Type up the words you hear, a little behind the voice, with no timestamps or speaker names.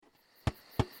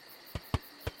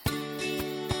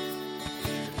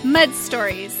Mud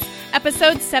Stories,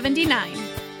 episode 79.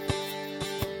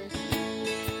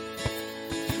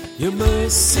 Your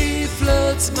mercy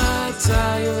floods my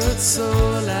tired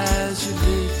soul as you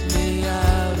lift me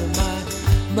out of my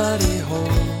muddy hole.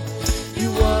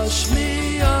 You wash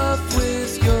me off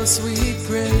with your sweet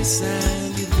grace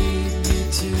and you lead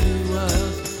me to a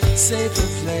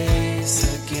safer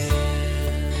place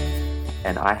again.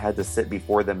 And I had to sit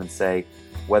before them and say,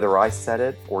 whether I said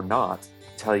it or not,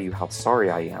 tell you how sorry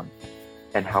I am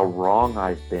and how wrong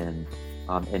I've been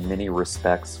in many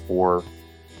respects for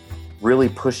really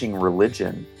pushing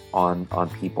religion on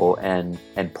people and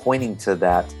pointing to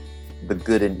that, the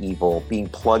good and evil, being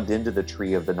plugged into the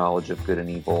tree of the knowledge of good and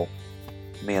evil.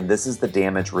 Man, this is the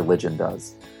damage religion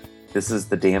does. This is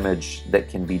the damage that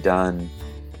can be done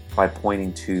by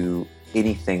pointing to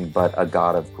anything but a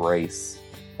God of grace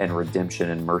and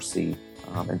redemption and mercy,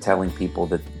 and telling people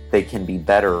that they can be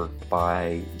better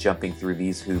by jumping through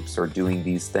these hoops or doing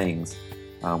these things,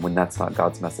 when that's not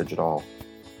God's message at all.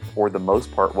 For the most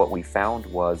part, what we found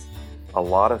was a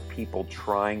lot of people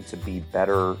trying to be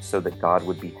better so that God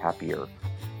would be happier.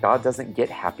 God doesn't get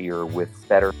happier with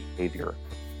better behavior.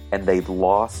 And they've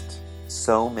lost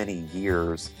so many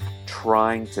years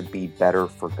trying to be better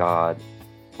for God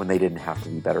when they didn't have to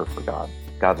be better for God.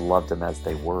 God loved them as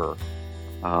they were.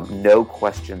 No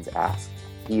questions asked.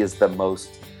 He is the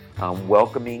most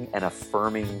welcoming and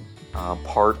affirming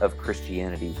part of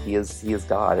Christianity. He is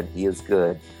God and He is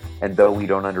good. And though we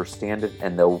don't understand it,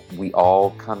 and though we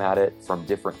all come at it from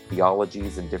different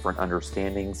theologies and different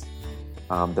understandings,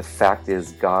 the fact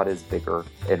is God is bigger,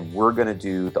 and we're going to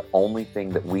do the only thing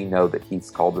that we know that He's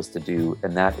called us to do,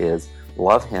 and that is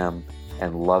love Him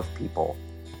and love people.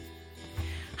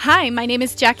 Hi, my name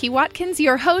is Jackie Watkins,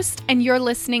 your host, and you're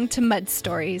listening to Mud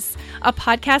Stories, a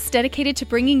podcast dedicated to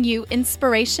bringing you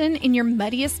inspiration in your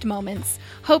muddiest moments,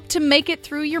 hope to make it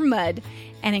through your mud,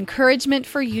 and encouragement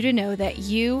for you to know that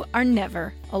you are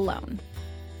never alone.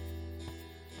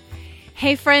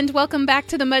 Hey friend, welcome back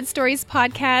to the Mud Stories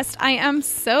podcast. I am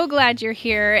so glad you're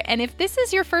here, and if this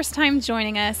is your first time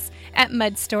joining us at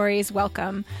Mud Stories,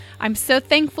 welcome. I'm so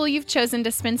thankful you've chosen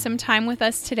to spend some time with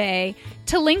us today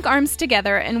to link arms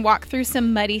together and walk through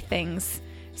some muddy things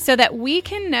so that we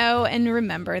can know and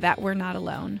remember that we're not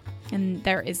alone, and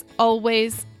there is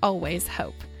always, always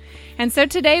hope. And so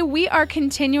today we are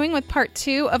continuing with part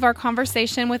 2 of our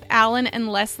conversation with Alan and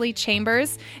Leslie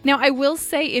Chambers. Now, I will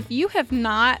say, if you have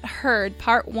not heard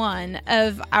part 1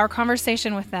 of our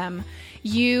conversation with them,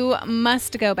 you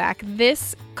must go back.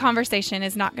 This conversation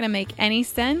is not going to make any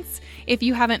sense if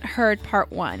you haven't heard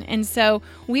part 1. And so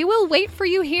we will wait for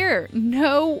you here.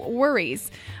 No worries.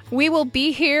 We will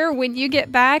be here when you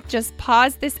get back. Just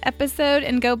pause this episode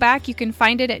and go back. You can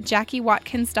find it at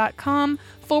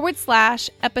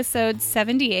JackieWatkins.com/episode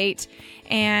 78.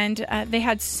 And they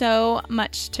had so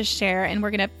much to share. And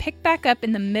we're going to pick back up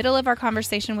in the middle of our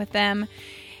conversation with them.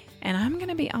 And I'm going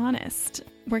to be honest,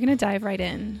 we're going to dive right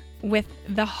in with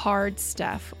the hard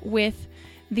stuff, with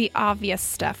the obvious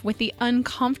stuff, with the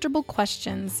uncomfortable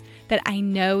questions that I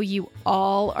know you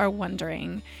all are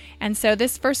wondering. And so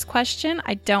this first question,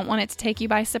 I don't want it to take you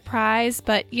by surprise,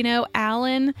 but you know,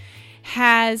 Alan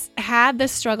has had the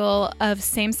struggle of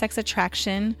same-sex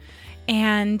attraction,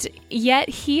 and yet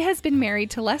he has been married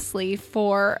to Leslie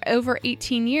for over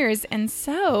 18 years. And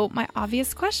so my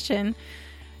obvious question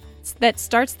that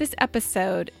starts this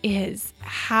episode is,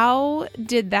 how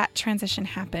did that transition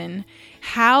happen?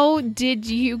 How did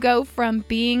you go from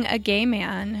being a gay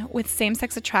man with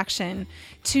same-sex attraction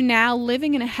to now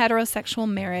living in a heterosexual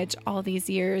marriage all these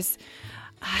years?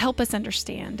 Help us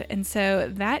understand. And so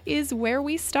that is where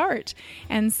we start.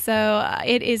 And so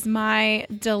it is my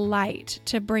delight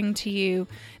to bring to you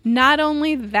not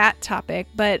only that topic,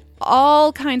 but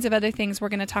all kinds of other things we're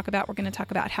going to talk about. We're going to talk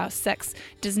about how sex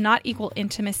does not equal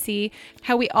intimacy,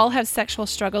 how we all have sexual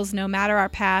struggles no matter our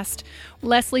past.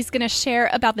 Leslie's going to share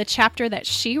about the chapter that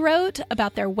she wrote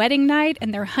about their wedding night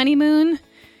and their honeymoon.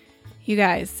 You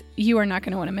guys, you are not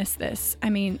going to want to miss this. I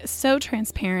mean, so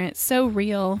transparent, so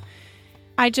real.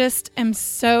 I just am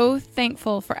so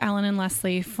thankful for Alan and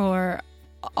Leslie for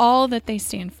all that they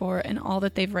stand for and all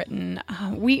that they've written.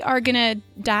 We are going to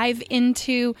dive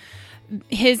into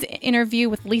his interview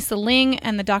with Lisa Ling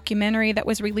and the documentary that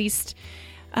was released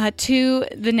to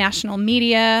the national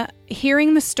media,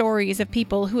 hearing the stories of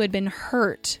people who had been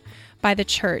hurt by the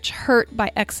church, hurt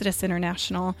by Exodus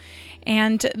International,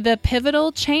 and the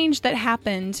pivotal change that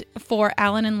happened for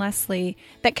Alan and Leslie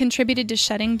that contributed to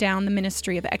shutting down the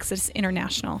ministry of Exodus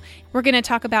International. We're going to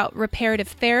talk about reparative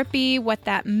therapy, what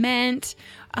that meant,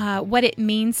 what it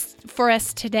means for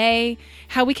us today,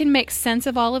 how we can make sense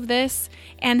of all of this,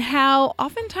 and how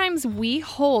oftentimes we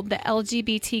hold the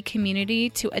LGBT community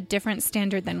to a different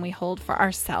standard than we hold for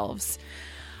ourselves.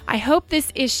 I hope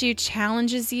this issue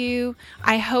challenges you.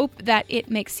 I hope that it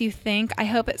makes you think. I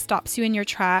hope it stops you in your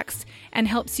tracks and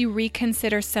helps you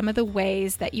reconsider some of the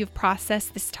ways that you've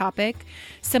processed this topic,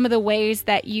 some of the ways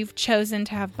that you've chosen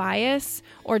to have bias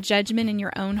or judgment in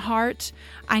your own heart.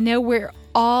 I know we're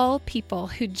all people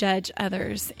who judge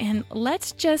others, and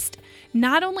let's just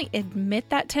not only admit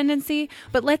that tendency,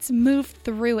 but let's move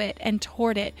through it and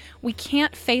toward it. We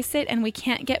can't face it, and we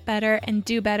can't get better and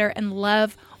do better and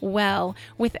love well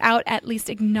without at least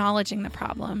acknowledging the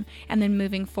problem and then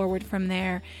moving forward from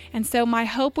there. And so my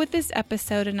hope with this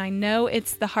episode, and I know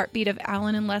it's the heartbeat of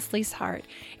Alan and Leslie's heart,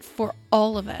 for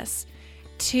all of us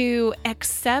to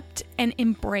accept and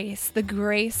embrace the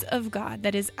grace of God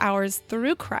that is ours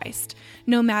through Christ,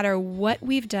 no matter what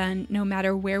we've done, no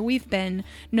matter where we've been,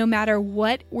 no matter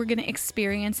what we're going to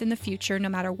experience in the future, no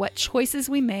matter what choices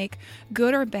we make,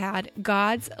 good or bad,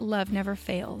 God's love never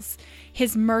fails.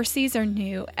 His mercies are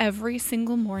new every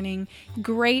single morning.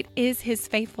 Great is His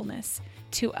faithfulness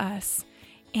to us,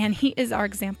 and He is our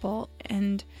example.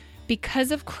 And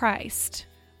because of Christ,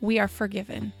 we are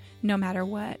forgiven no matter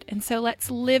what. And so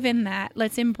let's live in that.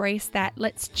 Let's embrace that.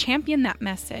 Let's champion that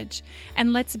message.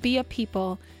 And let's be a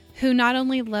people who not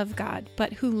only love God,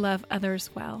 but who love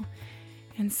others well.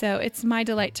 And so it's my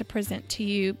delight to present to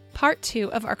you part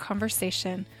 2 of our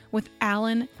conversation with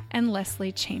Alan and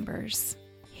Leslie Chambers.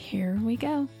 Here we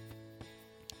go.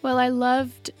 Well, I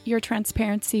loved your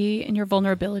transparency and your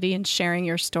vulnerability in sharing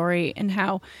your story, and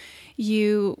how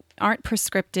you aren't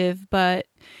prescriptive, but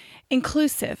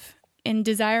inclusive in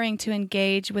desiring to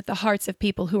engage with the hearts of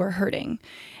people who are hurting.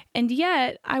 And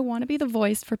yet, I want to be the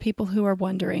voice for people who are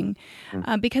wondering,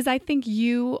 because I think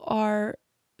you are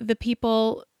the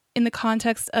people in the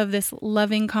context of this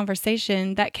loving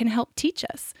conversation that can help teach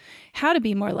us how to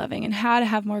be more loving and how to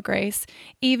have more grace,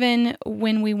 even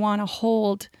when we want to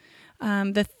hold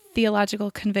the theological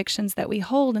convictions that we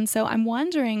hold. And so I'm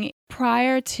wondering,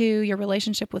 prior to your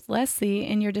relationship with Leslie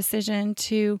and your decision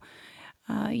to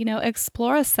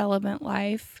explore a celibate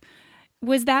life,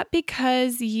 was that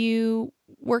because you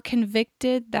were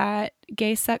convicted that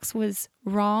gay sex was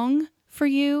wrong for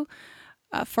you,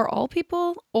 for all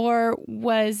people? Or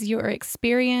was your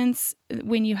experience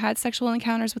when you had sexual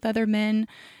encounters with other men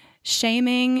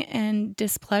shaming and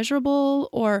displeasurable?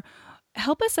 Or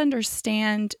help us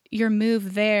understand your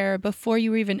move there before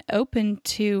you were even open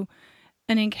to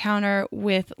an encounter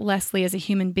with Leslie as a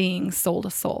human being, soul to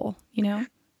soul, Yeah,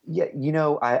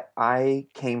 I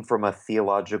came from a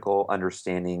theological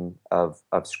understanding of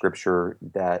Scripture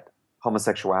that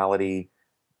homosexuality,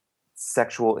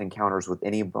 sexual encounters with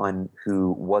anyone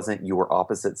who wasn't your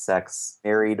opposite sex,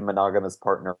 married, monogamous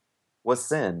partner, was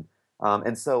sin.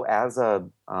 And so as a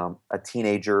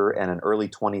teenager and an early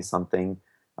 20-something,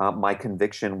 my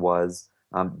conviction was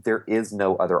there is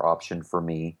no other option for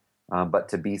me but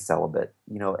to be celibate.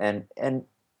 And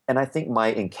I think my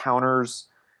encounters,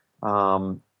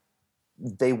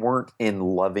 they weren't in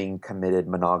loving, committed,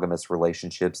 monogamous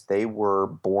relationships. They were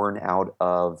born out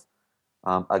of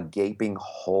a gaping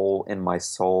hole in my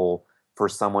soul for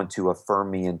someone to affirm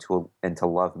me and to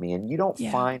love me. And you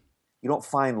don't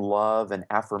find love and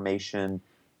affirmation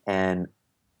and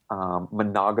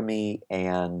monogamy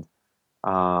and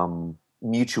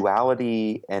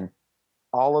mutuality and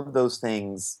all of those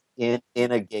things in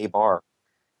a gay bar.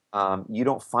 You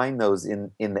don't find those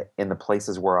in the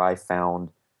places where I found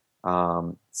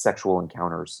sexual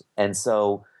encounters. And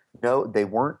so, no, they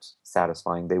weren't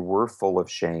satisfying. They were full of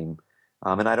shame.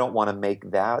 And I don't want to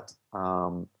make that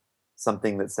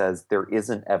something that says there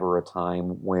isn't ever a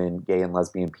time when gay and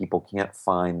lesbian people can't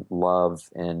find love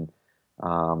and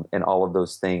all of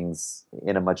those things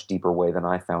in a much deeper way than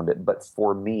I found it. But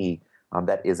for me,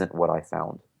 that isn't what I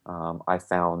found. I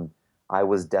found I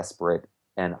was desperate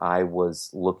and I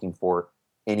was looking for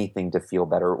anything to feel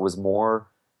better. It was more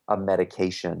a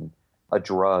medication, a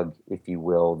drug, if you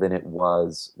will, than it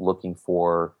was looking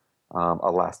for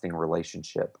a lasting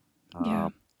relationship.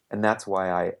 And that's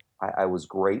why I was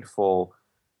grateful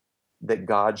that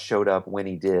God showed up when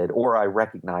He did, or I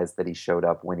recognized that He showed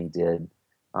up when He did,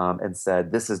 and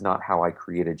said, this is not how I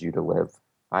created you to live.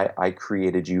 I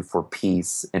created you for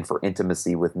peace and for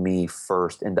intimacy with me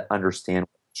first, and to understand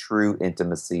what true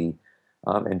intimacy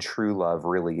and true love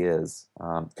really is.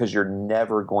 Because you're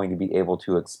never going to be able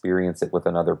to experience it with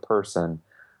another person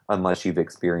unless you've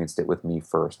experienced it with me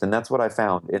first. And that's what I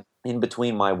found in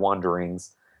between my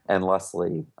wanderings and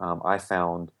Leslie. I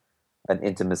found an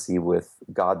intimacy with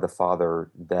God the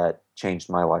Father that changed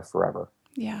my life forever.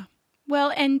 Yeah.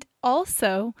 Well, and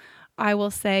also, I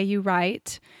will say you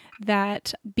write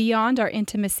that beyond our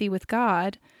intimacy with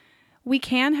God, we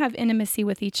can have intimacy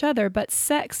with each other, but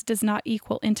sex does not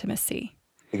equal intimacy.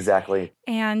 Exactly.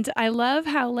 And I love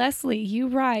how, Leslie, you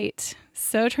write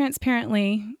so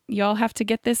transparently. Y'all have to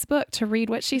get this book to read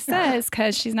what she says,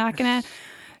 because she's not gonna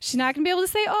be able to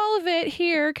say all of it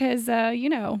here, because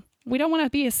we don't want to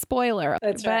be a spoiler.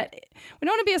 That's right. We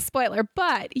don't want to be a spoiler.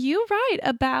 But you write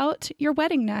about your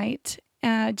wedding night,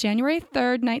 January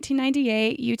 3rd,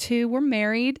 1998. You two were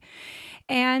married,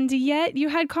 and yet you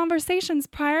had conversations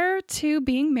prior to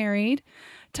being married,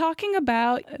 talking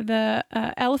about the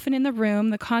elephant in the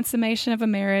room, the consummation of a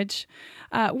marriage,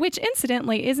 which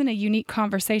incidentally isn't a unique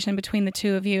conversation between the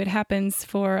two of you. It happens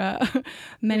for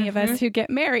many of us who get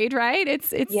married, right?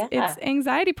 It's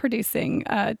anxiety producing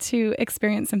to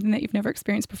experience something that you've never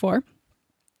experienced before.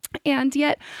 And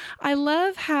yet I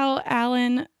love how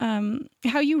Alan,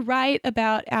 how you write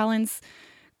about Alan's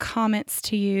comments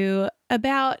to you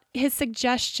about his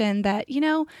suggestion that,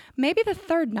 maybe the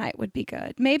third night would be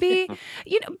good. Maybe,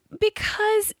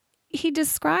 because he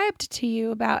described to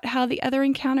you about how the other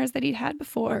encounters that he'd had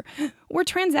before were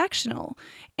transactional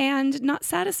and not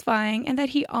satisfying, and that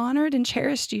he honored and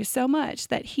cherished you so much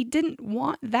that he didn't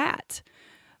want that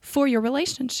for your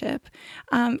relationship.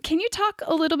 Can you talk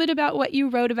a little bit about what you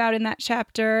wrote about in that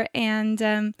chapter,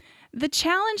 and the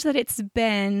challenge that it's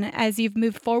been as you've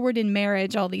moved forward in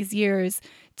marriage all these years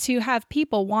to have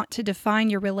people want to define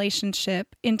your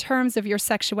relationship in terms of your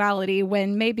sexuality,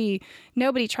 when maybe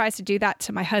nobody tries to do that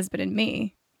to my husband and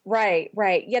me? Right.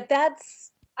 Yeah,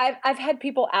 I've had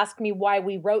people ask me why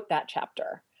we wrote that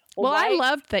chapter. Well, I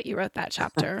loved that you wrote that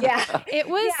chapter. Yeah. It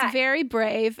was very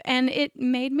brave, and it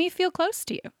made me feel close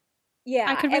to you. Yeah.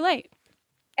 I could relate.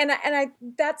 And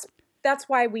that's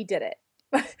why we did it.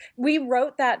 We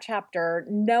wrote that chapter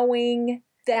knowing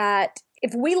that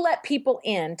if we let people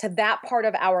into that part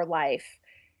of our life,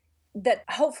 that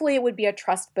hopefully it would be a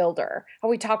trust builder. And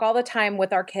we talk all the time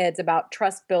with our kids about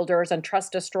trust builders and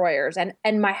trust destroyers.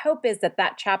 And my hope is that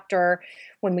chapter,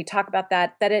 when we talk about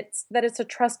that it's a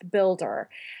trust builder.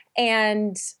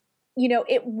 And,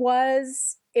 it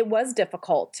was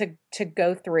difficult to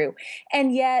go through.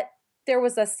 And yet there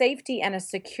was a safety and a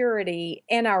security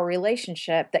in our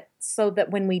relationship so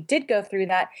that when we did go through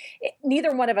that,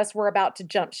 neither one of us were about to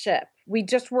jump ship. We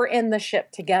just were in the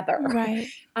ship together, right?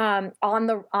 On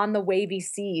the wavy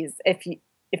seas, if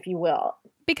you will.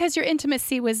 Because your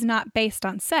intimacy was not based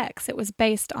on sex; it was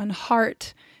based on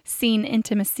heart-seen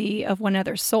intimacy of one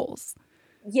another's souls.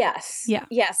 Yes. Yeah.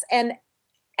 Yes. And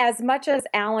as much as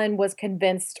Alan was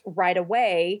convinced right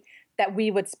away that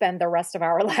we would spend the rest of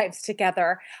our lives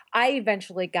together, I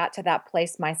eventually got to that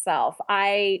place myself.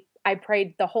 I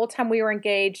prayed the whole time we were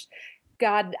engaged,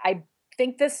 God, I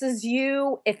think this is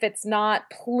you. If it's not,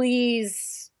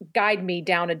 please guide me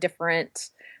down a different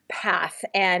path.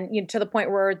 And to the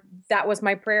point where that was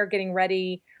my prayer getting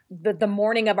ready the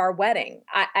morning of our wedding.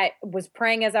 I was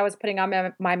praying as I was putting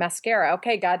on my mascara.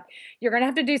 Okay, God, you're going to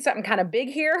have to do something kind of big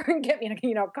here and get me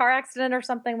in a car accident or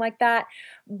something like that.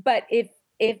 But if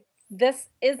this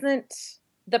isn't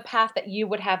the path that you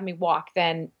would have me walk,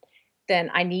 then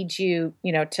I need you,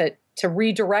 to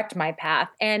redirect my path.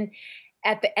 And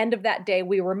at the end of that day,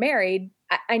 we were married.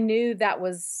 I knew that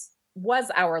was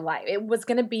our life. It was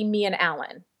going to be me and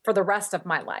Alan for the rest of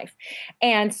my life.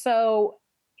 And so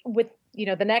with,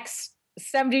 the next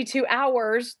 72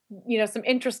 hours, some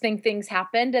interesting things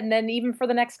happened. And then even for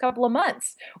the next couple of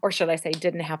months, or should I say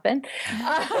didn't happen.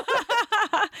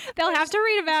 They'll have to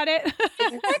read about it.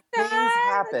 Things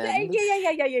happened.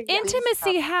 Yeah.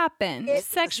 Intimacy happened.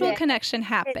 Sexual connection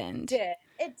happened.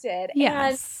 It did.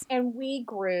 Yes. And we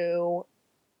grew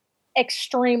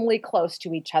extremely close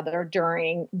to each other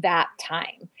during that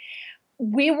time.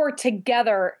 We were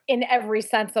together in every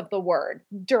sense of the word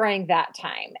during that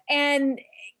time. And,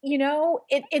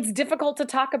 it's difficult to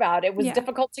talk about. It was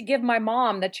difficult to give my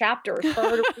mom the chapters for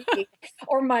her to read,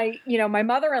 or my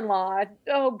mother-in-law.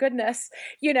 Oh, goodness.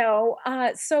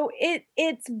 So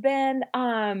it's been,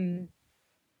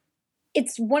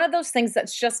 it's one of those things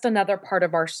that's just another part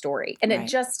of our story. And Right. it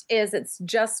just is. It's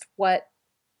just what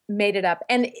made it up.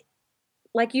 And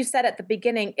like you said at the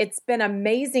beginning, it's been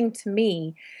amazing to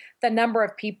me the number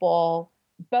of people,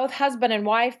 both husband and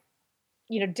wife,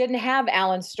 didn't have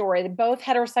Alan's story, both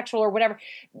heterosexual or whatever.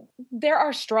 There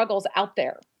are struggles out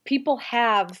there. People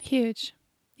have Huge.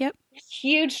 Yep.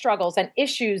 huge struggles and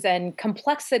issues and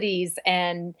complexities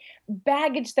and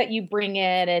baggage that you bring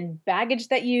in and baggage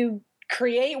that you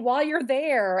create while you're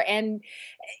there. And,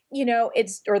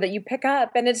 or that you pick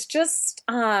up. And it's just,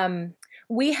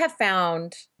 we have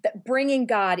found that bringing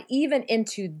God even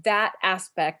into that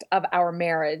aspect of our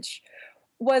marriage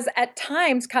was at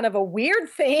times kind of a weird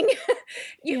thing,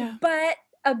 but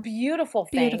a beautiful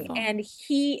thing. Beautiful. And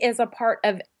he is a part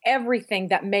of everything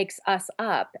that makes us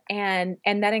up. And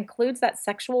that includes that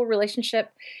sexual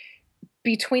relationship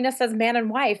between us as man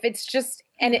and wife. It's just,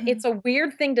 and it's a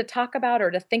weird thing to talk about or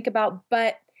to think about,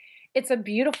 but it's a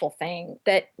beautiful thing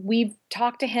that we've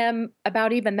talked to him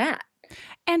about even that.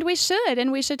 And we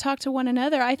should talk to one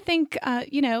another. I think,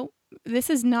 this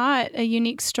is not a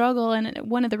unique struggle. And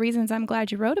one of the reasons I'm glad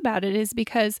you wrote about it is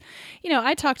because,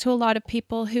 I talk to a lot of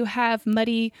people who have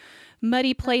muddy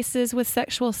places with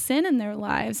sexual sin in their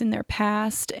lives, in their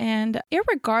past. And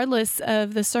irregardless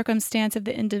of the circumstance of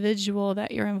the individual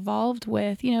that you're involved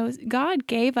with, God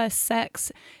gave us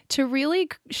sex to really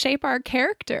shape our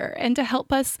character and to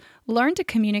help us learn to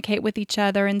communicate with each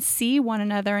other and see one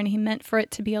another. And he meant for it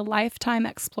to be a lifetime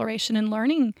exploration and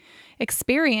learning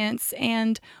experience.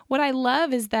 And what I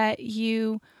love is that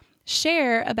you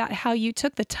share about how you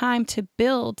took the time to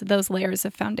build those layers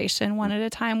of foundation one at a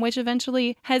time, which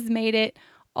eventually has made it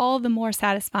all the more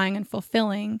satisfying and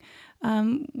fulfilling,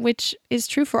 which is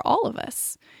true for all of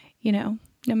us,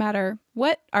 no matter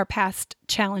what our past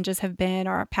challenges have been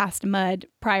or our past mud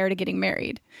prior to getting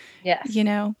married. Yes.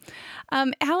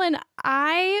 Alan,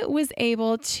 I was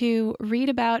able to read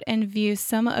about and view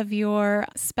some of your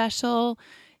special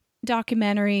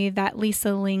documentary that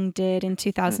Lisa Ling did in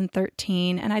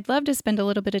 2013. And I'd love to spend a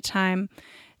little bit of time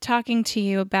talking to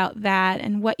you about that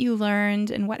and what you learned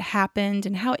and what happened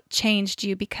and how it changed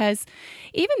you, because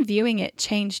even viewing it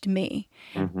changed me.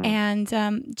 Mm-hmm.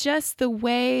 And just the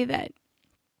way that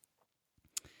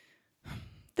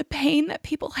the pain that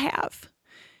people have,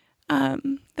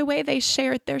 the way they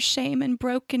shared their shame and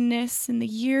brokenness and the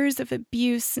years of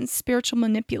abuse and spiritual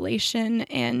manipulation,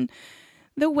 and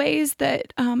the ways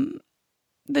that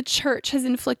the church has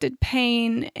inflicted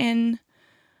pain and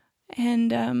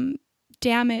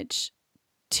damage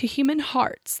to human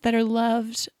hearts that are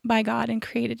loved by God and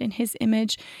created in his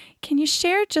image. Can you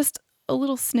share just a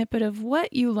little snippet of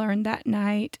what you learned that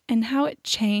night and how it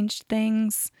changed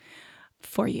things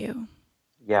for you?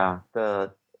 Yeah,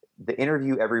 the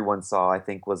interview everyone saw, I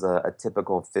think, was a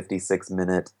typical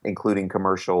 56-minute, including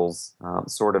commercials,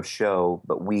 sort of show.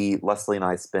 But Leslie and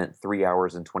I, spent 3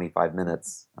 hours and 25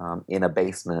 minutes in a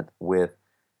basement with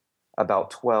about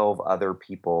 12 other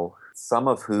people, some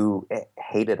of who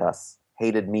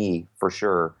hated me for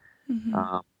sure,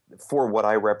 for what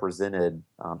I represented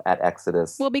at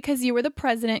Exodus. Well, because you were the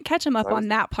president. Catch them up on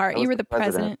that part. You were the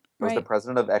president. I was the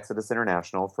president of Exodus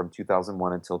International from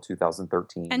 2001 until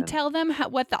 2013. And tell them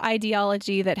what the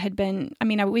ideology that had been,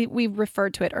 we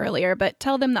referred to it earlier, but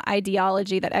tell them the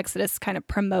ideology that Exodus kind of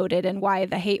promoted and why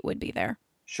the hate would be there.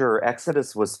 Sure.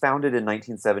 Exodus was founded in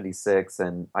 1976,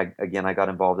 and I got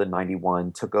involved in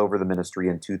 91, took over the ministry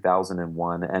in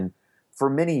 2001. And for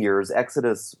many years,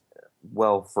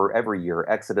 for every year,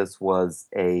 Exodus was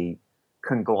a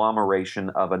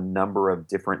conglomeration of a number of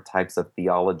different types of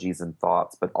theologies and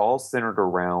thoughts, but all centered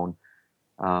around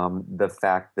the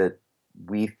fact that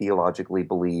we theologically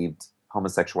believed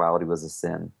homosexuality was a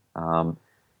sin.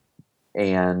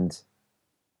 And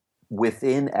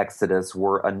within Exodus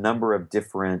were a number of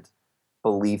different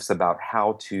beliefs about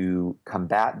how to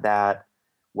combat that,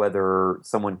 whether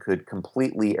someone could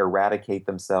completely eradicate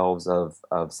themselves of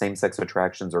same-sex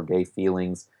attractions or gay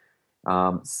feelings.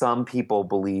 Some people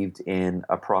believed in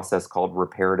a process called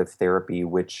reparative therapy,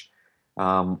 which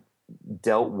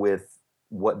dealt with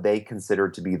what they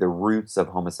considered to be the roots of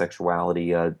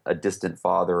homosexuality, a distant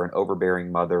father, an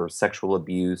overbearing mother, sexual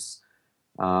abuse,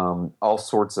 all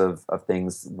sorts of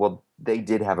things. Well, they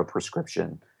did have a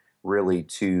prescription, really,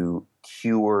 to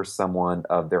cure someone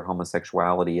of their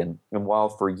homosexuality. And while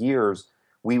for years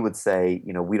we would say,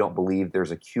 we don't believe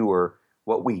there's a cure,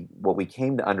 what we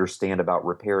came to understand about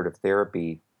reparative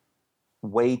therapy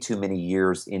way too many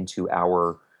years into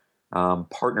our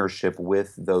partnership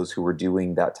with those who were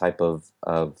doing that type of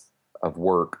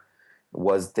work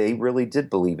was they really did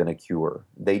believe in a cure.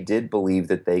 They did believe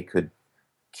that they could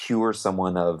cure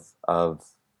someone of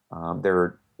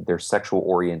their sexual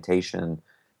orientation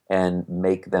and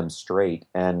make them straight.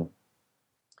 And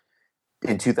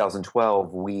in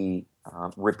 2012, we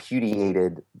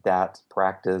repudiated that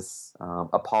practice,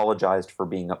 apologized for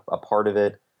being a part of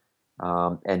it,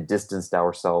 and distanced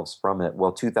ourselves from it.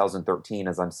 Well, 2013,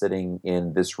 as I'm sitting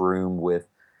in this room with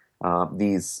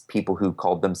these people who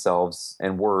called themselves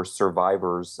and were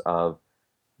survivors of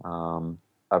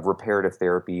of reparative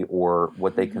therapy, or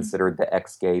what they considered the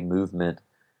ex-gay movement.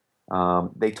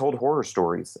 They told horror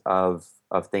stories of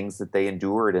things that they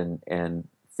endured and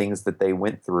things that they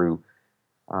went through.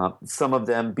 Some of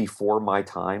them before my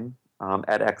time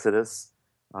at Exodus.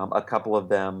 A couple of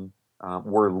them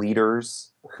were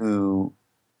leaders who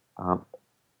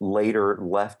later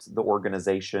left the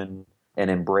organization and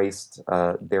embraced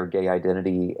their gay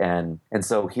identity. And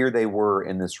so here they were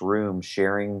in this room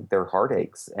sharing their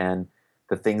heartaches and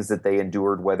the things that they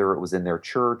endured, whether it was in their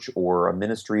church or a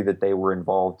ministry that they were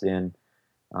involved in.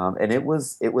 And it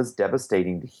was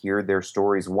devastating to hear their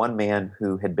stories. One man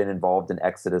who had been involved in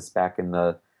Exodus back in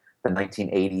the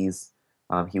 1980s,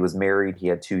 he was married, he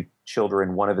had 2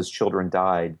 children. One of his children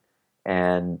died,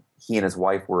 and he and his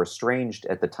wife were estranged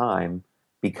at the time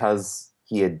because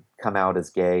he had come out as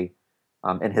gay.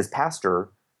 And his pastor,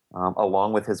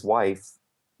 along with his wife,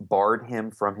 barred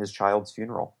him from his child's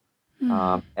funeral.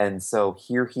 And so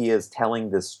here he is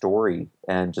telling this story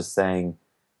and just saying,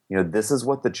 this is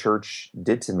what the church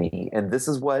did to me. And this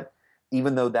is what,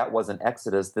 even though that wasn't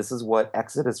Exodus, this is what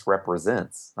Exodus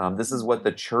represents. This is what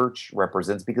the church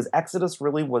represents, because Exodus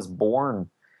really was born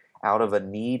out of a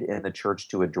need in the church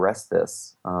to address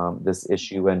this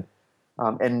issue. And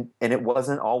it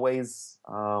wasn't always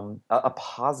a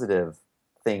positive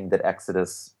thing that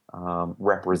Exodus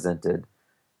represented.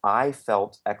 I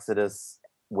felt Exodus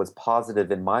was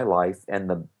positive in my life, and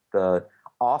the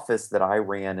office that I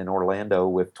ran in Orlando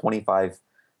with 25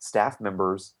 staff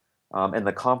members and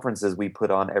the conferences we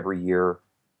put on every year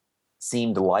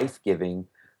seemed life-giving.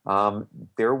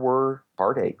 There were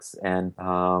heartaches and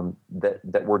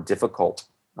that were difficult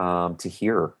to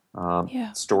hear.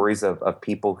 Stories of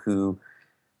people who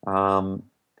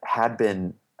had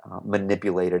been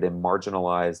manipulated and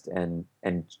marginalized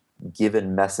and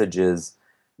given messages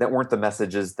that weren't the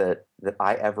messages that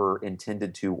I ever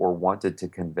intended to or wanted to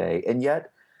convey. And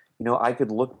yet, I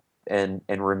could look and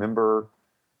remember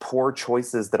poor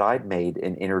choices that I'd made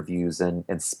in interviews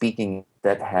and speaking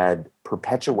that had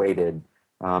perpetuated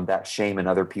that shame in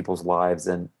other people's lives.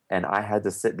 And I had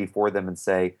to sit before them and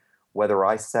say, whether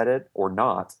I said it or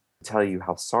not, tell you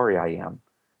how sorry I am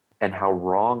and how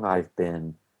wrong I've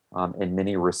been in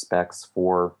many respects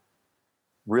for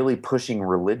really pushing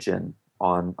religion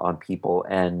on people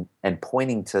and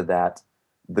pointing to that,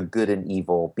 the good and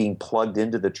evil, being plugged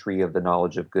into the tree of the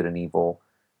knowledge of good and evil,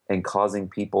 and causing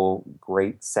people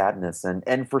great sadness,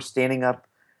 and for standing up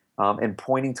and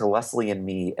pointing to Leslie and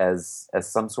me as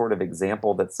some sort of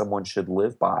example that someone should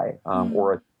live by,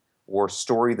 or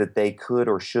story that they could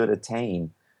or should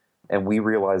attain. And we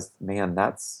realized, man,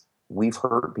 we've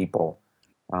hurt people.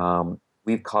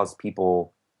 We've caused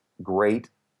people great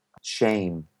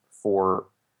shame for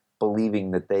believing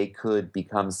that they could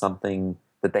become something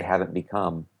that they haven't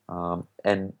become,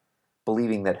 and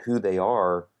believing that who they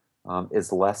are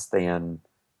is less than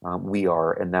we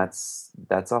are. And that's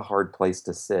a hard place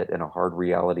to sit and a hard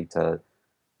reality to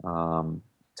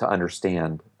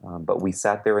understand. But we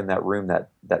sat there in that room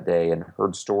that day and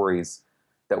heard stories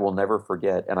that we'll never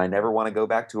forget. And I never want to go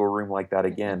back to a room like that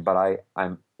again, but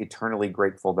I'm eternally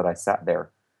grateful that I sat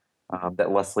there,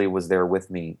 that Leslie was there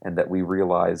with me, and that we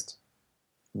realized,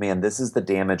 man, this is the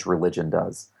damage religion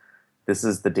does. This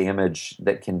is the damage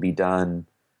that can be done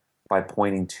by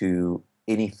pointing to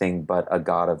anything but a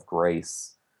God of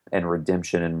grace and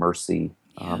redemption and mercy,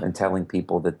 and telling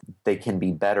people that they can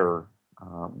be better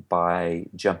by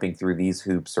jumping through these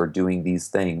hoops or doing these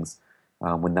things,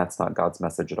 when that's not God's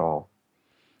message at all.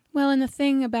 Well, and the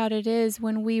thing about it is,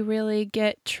 when we really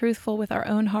get truthful with our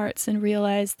own hearts and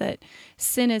realize that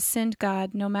sin has sinned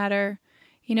God, no matter,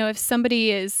 if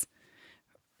somebody is,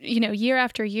 year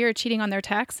after year cheating on their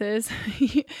taxes,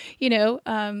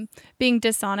 being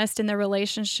dishonest in their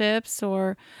relationships,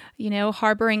 or,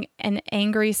 harboring an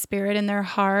angry spirit in their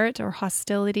heart, or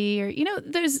hostility, or,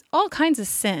 there's all kinds of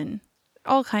sin.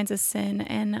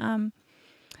 And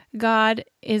God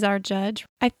is our judge.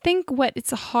 I think what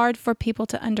it's hard for people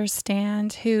to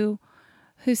understand who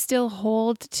still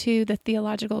hold to the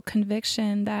theological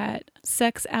conviction that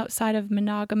sex outside of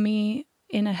monogamy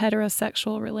in a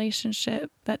heterosexual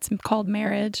relationship that's called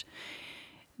marriage,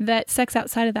 that sex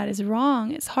outside of that is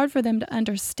wrong. It's hard for them to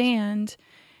understand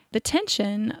the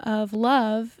tension of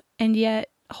love and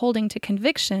yet holding to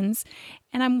convictions.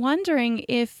 And I'm wondering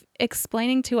if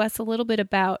explaining to us a little bit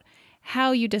about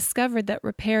how you discovered that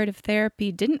reparative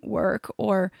therapy didn't work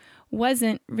or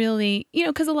wasn't really,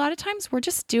 because a lot of times we're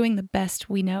just doing the best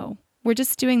we know. We're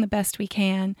just doing the best we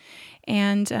can.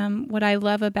 And what I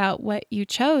love about what you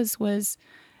chose was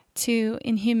to,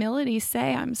 in humility,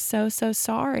 say, I'm so, so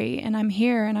sorry, and I'm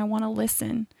here, and I want to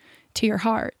listen to your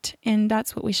heart. And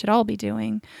that's what we should all be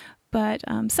doing. But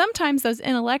sometimes those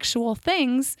intellectual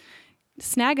things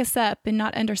snag us up in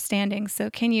not understanding. So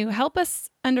can you help us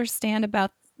understand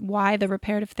about why the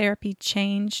reparative therapy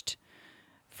changed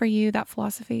for you, that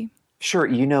philosophy? Sure.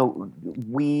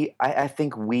 I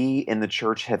think we in the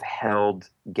church have held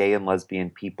gay and lesbian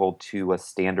people to a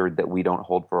standard that we don't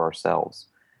hold for ourselves.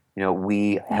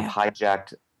 We have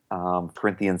hijacked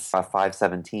Corinthians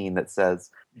 5:17 that says,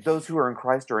 those who are in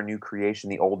Christ are a new creation,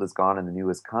 the old is gone and the new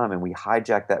has come. And we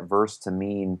hijack that verse to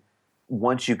mean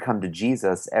once you come to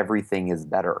Jesus, everything is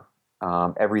better.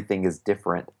 Everything is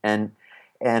different. And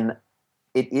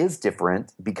it is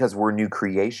different because we're new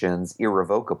creations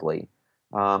irrevocably.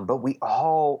 But we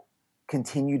all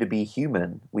continue to be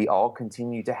human. We all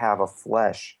continue to have a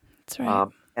flesh. That's right.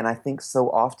 And I think so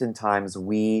oftentimes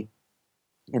we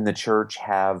in the church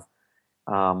have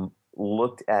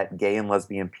looked at gay and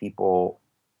lesbian people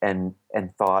and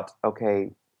thought,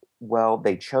 okay, well,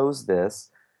 they chose this,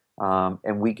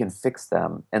 and we can fix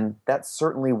them. And that's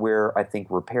certainly where I think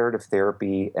reparative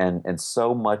therapy and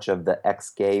so much of the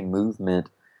ex-gay movement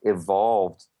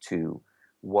evolved to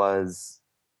was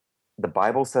the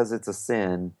Bible says it's a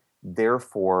sin,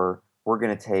 therefore we're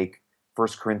going to take 1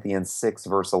 Corinthians 6,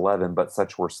 verse 11, but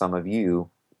such were some of you,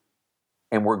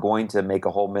 and we're going to make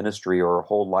a whole ministry or a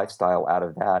whole lifestyle out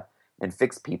of that and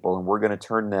fix people, and we're going to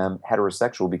turn them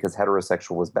heterosexual because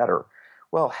heterosexual is better.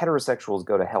 Well, heterosexuals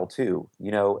go to hell too,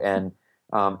 and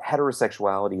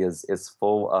heterosexuality is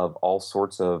full of all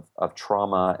sorts of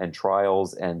trauma and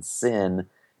trials and sin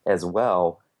as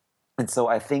well. And so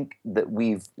I think that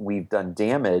we've done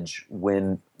damage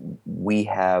when we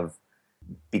have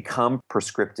become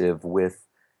prescriptive with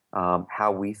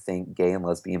how we think gay and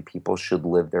lesbian people should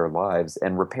live their lives.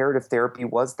 And reparative therapy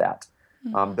was that.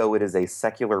 Though it is a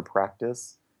secular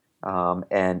practice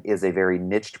and is a very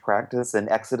niched practice, and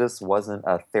Exodus wasn't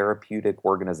a therapeutic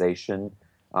organization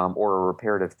or a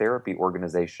reparative therapy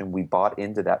organization, we bought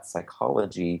into that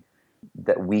psychology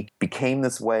that we became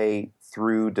this way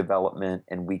through development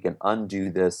and we can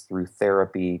undo this through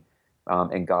therapy,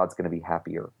 and God's going to be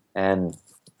happier. And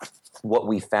what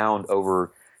we found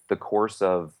over the course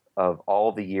of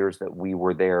all the years that we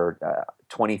were there,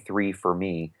 23 for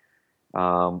me,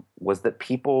 was that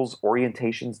people's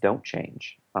orientations don't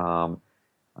change.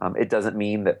 It doesn't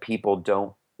mean that people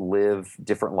don't live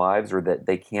different lives or that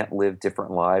they can't live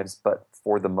different lives, but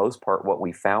for the most part, what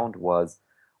we found was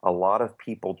a lot of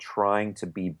people trying to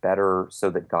be better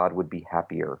so that God would be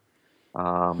happier.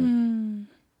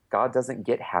 God doesn't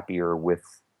get happier with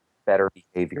better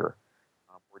behavior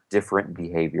or different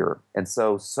behavior. And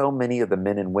so many of the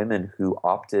men and women who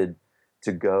opted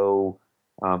to go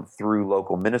through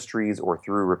local ministries or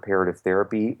through reparative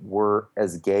therapy were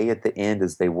as gay at the end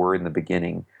as they were in the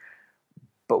beginning.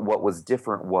 But what was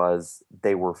different was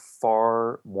they were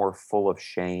far more full of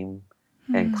shame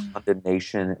and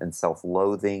condemnation and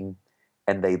self-loathing,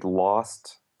 and they'd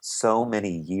lost so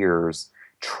many years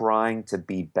trying to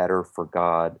be better for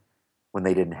God when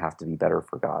they didn't have to be better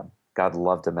for God. God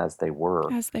loved them as they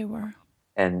were. As they were.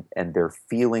 And their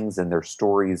feelings and their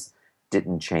stories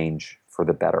didn't change for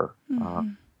the better.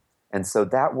 And so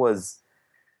that was,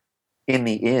 in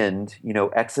the end,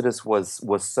 Exodus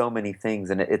was so many things.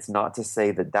 And it's not to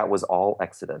say that was all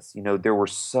Exodus. There were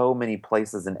so many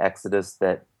places in Exodus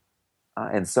that,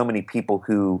 and so many people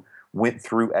who went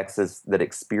through Exodus that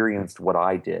experienced what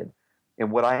I did.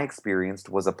 And what I experienced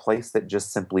was a place that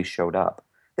just simply showed up.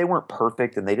 They weren't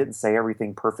perfect and they didn't say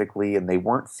everything perfectly and they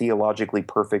weren't theologically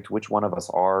perfect, which one of us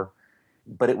are.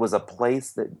 But it was a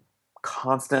place that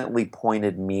constantly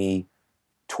pointed me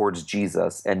towards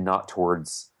Jesus and not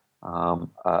towards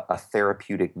a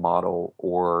therapeutic model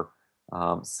or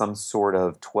some sort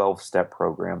of 12-step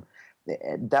program.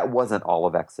 That wasn't all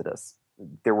of Exodus.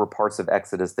 There were parts of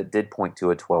Exodus that did point to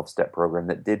a 12-step program,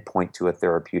 that did point to a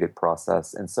therapeutic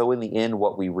process. And so in the end,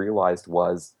 what we realized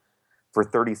was for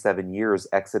 37 years,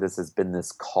 Exodus has been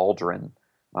this cauldron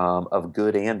of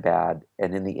good and bad.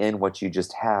 And in the end, what you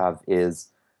just have is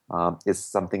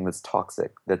something that's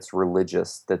toxic, that's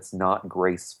religious, that's not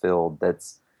grace-filled,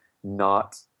 that's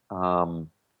not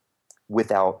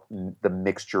without the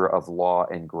mixture of law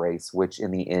and grace, which in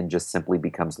the end just simply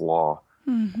becomes law.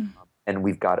 And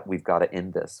we've got to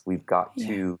end this. We've got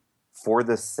to, for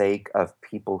the sake of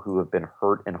people who have been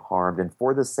hurt and harmed, and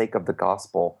for the sake of the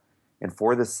gospel, and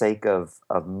for the sake of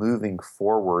moving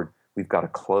forward, we've got to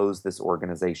close this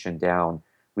organization down.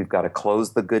 We've got to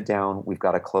close the good down. We've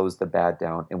got to close the bad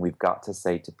down. And we've got to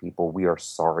say to people, we are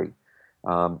sorry.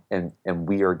 And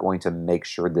we are going to make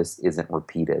sure this isn't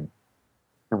repeated.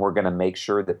 And we're going to make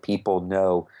sure that people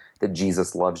know that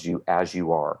Jesus loves you as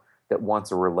you are, that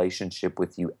wants a relationship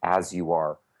with you as you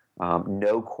are.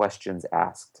 No questions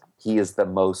asked. He is the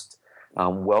most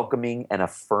welcoming and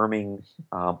affirming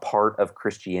part of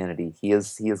Christianity. He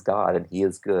is God, and He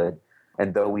is good.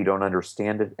 And though we don't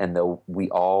understand it, and though we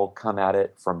all come at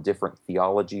it from different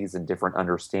theologies and different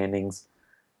understandings,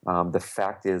 the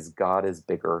fact is God is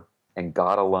bigger, and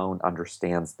God alone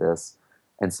understands this.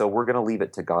 And so we're going to leave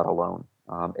it to God alone.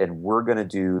 And we're going to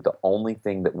do the only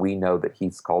thing that we know that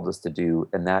He's called us to do,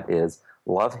 and that is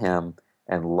love Him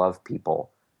and love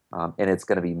people. And it's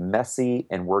going to be messy,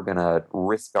 and we're going to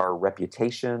risk our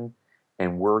reputation,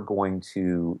 and we're going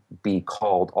to be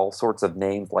called all sorts of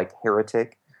names like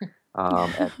heretic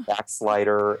and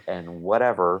backslider and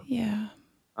whatever,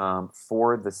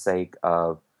 for the sake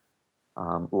of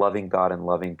loving God and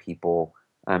loving people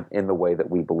in the way that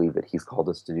we believe that He's called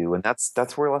us to do. And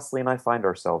that's where Leslie and I find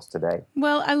ourselves today.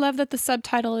 Well, I love that the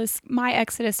subtitle is My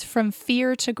Exodus from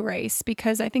Fear to Grace,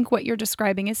 because I think what you're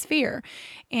describing is fear.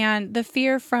 And the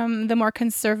fear from the more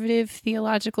conservative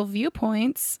theological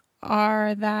viewpoints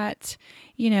are that,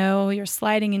 you're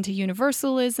sliding into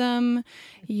universalism,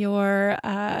 you're,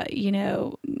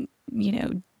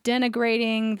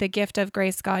 denigrating the gift of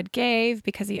grace God gave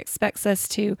because He expects us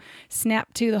to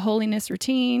snap to the holiness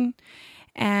routine,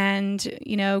 and,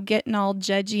 getting all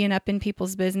judgy and up in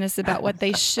people's business about what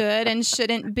they should and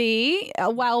shouldn't be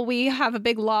while we have a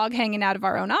big log hanging out of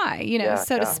our own eye,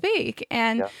 so to speak.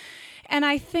 And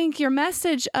I think your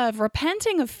message of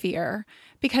repenting of fear,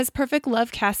 because perfect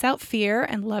love casts out fear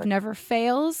and love never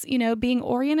fails, being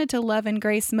oriented to love and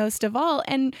grace most of all,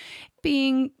 and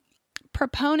being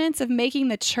proponents of making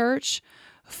the church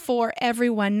for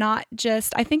everyone, not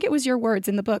just, I think it was your words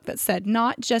in the book that said,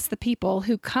 not just the people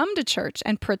who come to church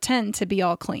and pretend to be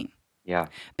all clean. Yeah.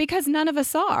 Because none of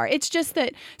us are. It's just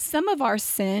that some of our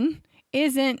sin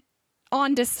isn't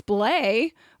on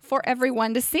display for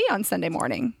everyone to see on Sunday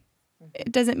morning.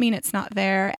 It doesn't mean it's not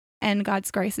there, and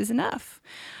God's grace is enough.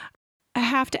 I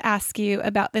have to ask you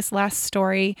about this last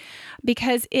story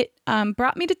because it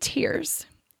brought me to tears.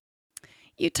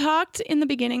 You talked in the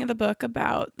beginning of the book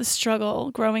about the struggle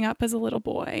growing up as a little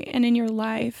boy and in your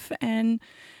life, and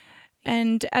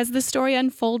as the story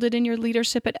unfolded and your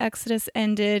leadership at Exodus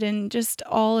ended and just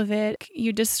all of it,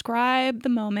 you described the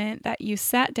moment that you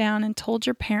sat down and told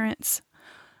your parents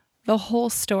the whole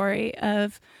story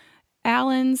of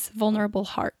Alan's vulnerable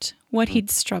heart, what he'd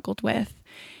struggled with.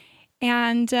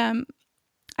 And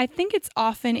I think it's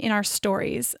often in our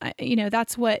stories,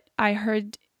 that's what I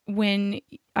heard when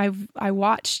I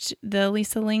watched the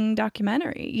Lisa Ling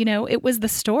documentary. It was the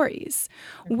stories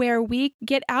where we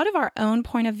get out of our own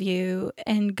point of view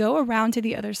and go around to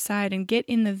the other side and get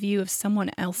in the view of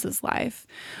someone else's life,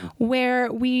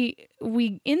 where we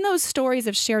in those stories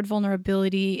of shared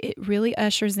vulnerability, it really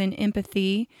ushers in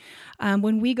empathy.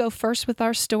 When we go first with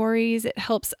our stories, it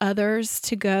helps others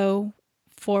to go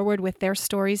forward with their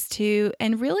stories too,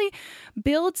 and really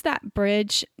builds that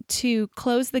bridge to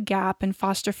close the gap and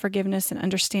foster forgiveness and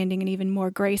understanding and even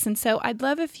more grace. And so I'd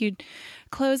love if you'd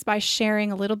close by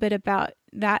sharing a little bit about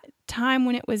that time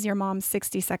when it was your mom's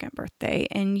 62nd birthday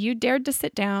and you dared to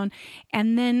sit down,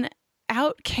 and then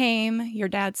out came your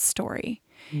dad's story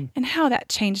and how that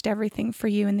changed everything for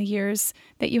you in the years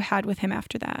that you had with him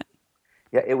after that.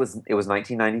 Yeah, it was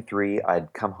 1993.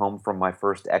 I'd come home from my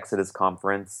first Exodus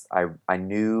conference. I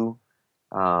knew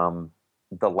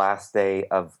the last day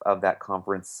of that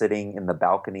conference, sitting in the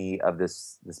balcony of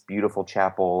this beautiful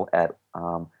chapel at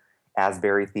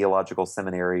Asbury Theological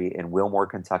Seminary in Wilmore,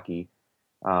 Kentucky,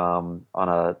 on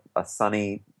a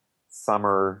sunny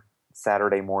summer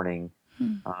Saturday morning,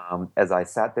 as I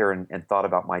sat there and thought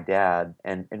about my dad,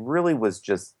 and really was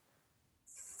just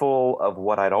full of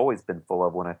what I'd always been full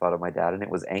of when I thought of my dad, and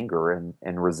it was anger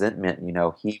and resentment.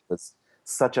 He was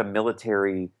such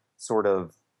a sort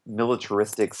of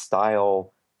militaristic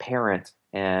style parent,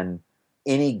 and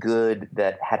any good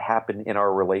that had happened in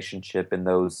our relationship in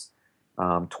those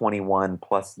 21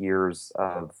 plus years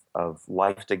of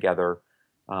life together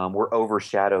were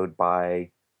overshadowed by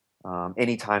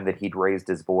any time that he'd raised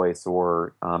his voice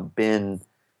or been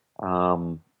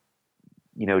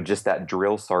just that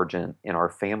drill sergeant in our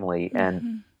family.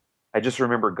 And I just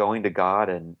remember going to God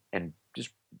and just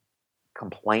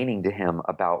complaining to Him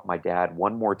about my dad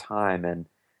one more time. And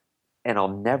I'll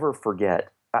never forget,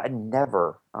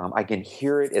 I can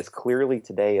hear it as clearly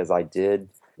today as I did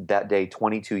that day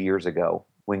 22 years ago,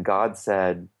 when God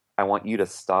said, I want you to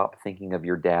stop thinking of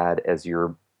your dad as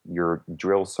your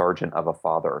drill sergeant of a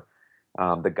father,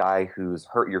 the guy who's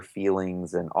hurt your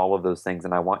feelings and all of those things.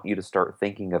 And I want you to start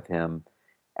thinking of him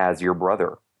as your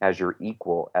brother, as your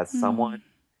equal, as someone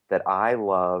that I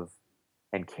love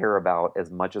and care about as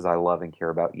much as I love and care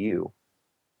about you.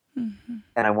 Mm-hmm.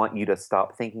 And I want you to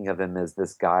stop thinking of him as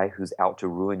this guy who's out to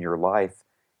ruin your life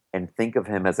and think of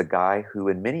him as a guy who,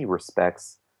 in many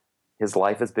respects, his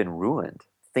life has been ruined.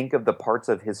 Think of the parts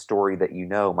of his story that you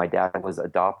know. My dad was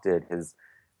adopted. His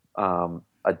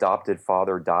adopted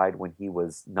father died when he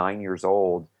was 9 years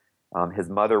old. His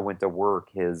mother went to work.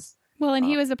 Well, and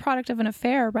he was a product of an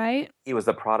affair, right? He was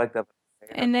a product of an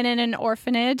affair. And then in an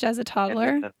orphanage as a toddler.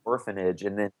 And then an orphanage.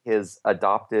 And then his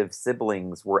adoptive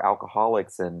siblings were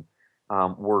alcoholics and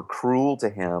were cruel to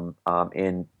him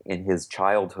in his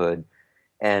childhood.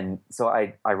 And so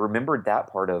I remembered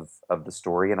that part of the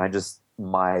story, and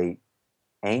my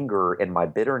anger and my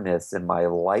bitterness and my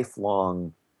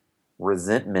lifelong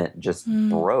resentment just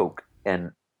broke.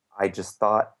 And I just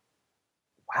thought,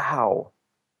 wow,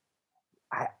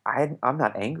 I'm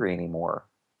not angry anymore.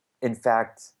 In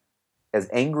fact, as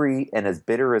angry and as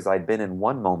bitter as I'd been in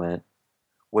one moment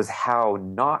was how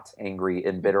not angry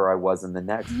and bitter I was in the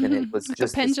next. And it was like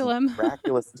just a pendulum.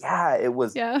 miraculous. Yeah, it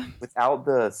was without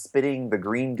the spitting the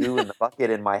green goo in the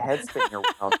bucket and my head spinning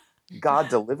around. God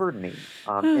delivered me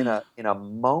in a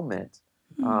moment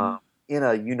in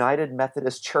a United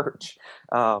Methodist church.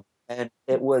 And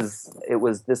it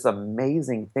was this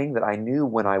amazing thing that I knew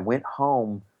when I went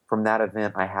home from that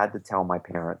event, I had to tell my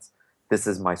parents, this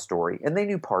is my story. And they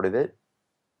knew part of it.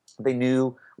 They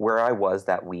knew where I was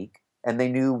that week, and they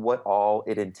knew what all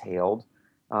it entailed.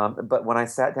 But when I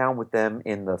sat down with them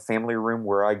in the family room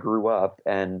where I grew up,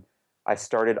 and I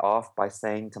started off by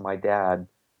saying to my dad,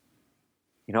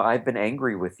 I've been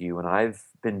angry with you and I've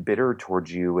been bitter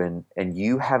towards you, and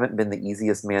you haven't been the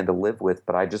easiest man to live with,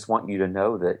 but I just want you to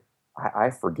know that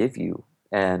I forgive you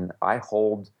and I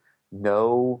hold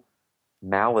no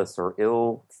malice or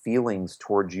ill feelings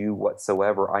towards you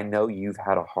whatsoever. I know you've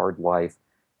had a hard life,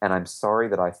 and I'm sorry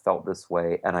that I felt this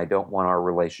way, and I don't want our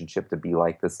relationship to be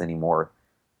like this anymore.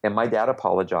 And my dad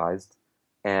apologized,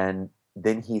 and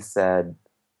then he said,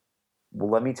 well,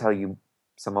 let me tell you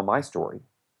some of my story.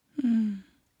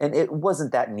 And it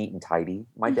wasn't that neat and tidy.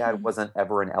 My dad wasn't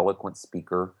ever an eloquent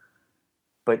speaker,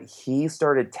 but he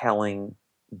started telling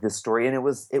this story, and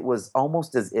it was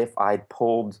almost as if I'd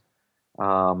pulled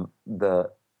the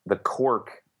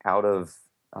cork out of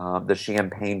the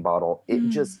champagne bottle. It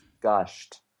just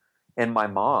gushed. And my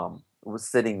mom was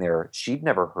sitting there. She'd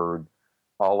never heard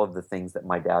all of the things that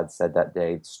my dad said that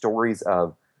day. Stories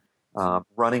of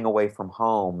running away from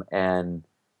home and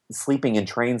sleeping in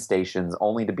train stations,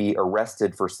 only to be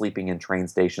arrested for sleeping in train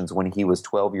stations when he was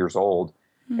 12 years old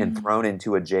and thrown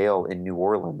into a jail in New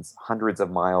Orleans, hundreds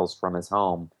of miles from his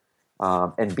home,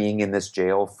 and being in this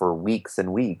jail for weeks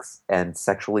and weeks and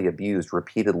sexually abused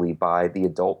repeatedly by the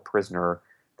adult prisoner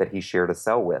that he shared a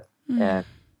cell with. And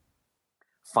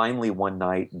finally, one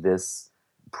night, this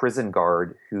prison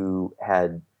guard who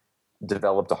had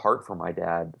developed a heart for my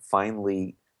dad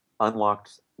finally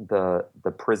unlocked the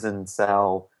prison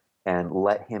cell and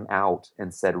let him out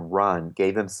and said, run,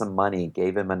 gave him some money,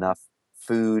 gave him enough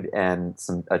food and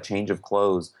a change of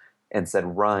clothes, and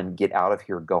said, run, get out of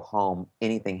here, go home.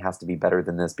 Anything has to be better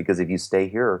than this, because if you stay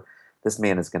here, this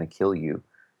man is going to kill you.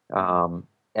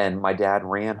 And my dad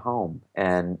ran home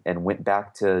and went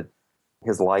back to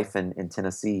his life in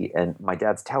Tennessee. And my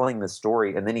dad's telling this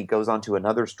story, and then he goes on to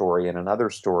another story and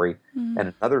another story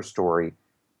and another story.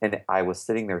 And I was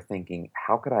sitting there thinking,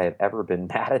 how could I have ever been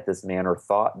mad at this man or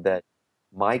thought that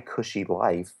my cushy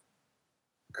life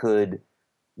could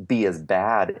be as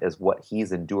bad as what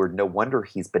he's endured? No wonder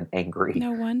he's been angry.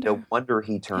 No wonder. No wonder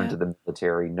he turned to the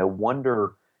military. No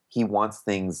wonder he wants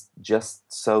things just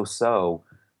so.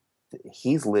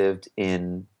 He's lived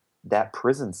in that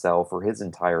prison cell for his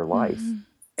entire life.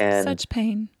 And such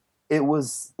pain. It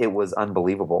was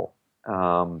unbelievable.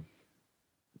 And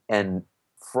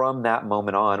from that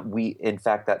moment on, in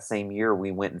fact, that same year, we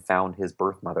went and found his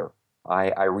birth mother.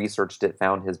 I researched it,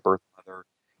 found his birth mother,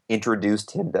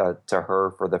 introduced him to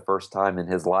her for the first time in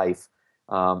his life.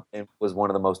 It was one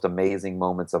of the most amazing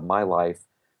moments of my life.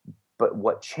 But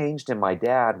what changed in my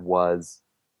dad was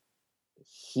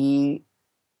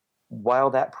while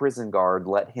that prison guard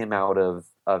let him out of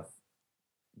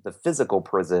the physical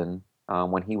prison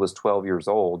when he was 12 years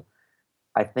old,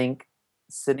 I think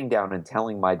sitting down and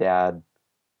telling my dad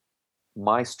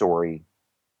my story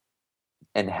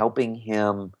and helping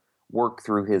him work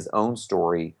through his own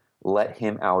story let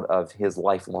him out of his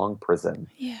lifelong prison.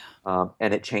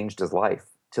 And it changed his life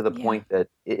to the point that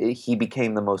he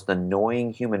became the most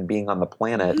annoying human being on the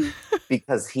planet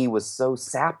because he was so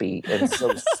sappy and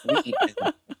so sweet.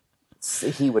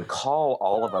 And he would call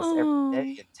all of us every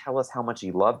day and tell us how much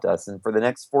he loved us. And for the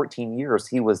next 14 years,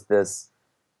 he was this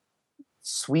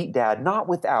sweet dad, not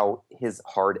without his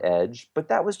hard edge, but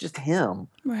that was just him.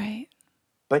 Right.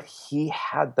 But he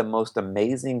had the most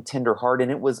amazing tender heart.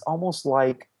 And it was almost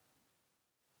like,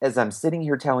 as I'm sitting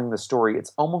here telling the story,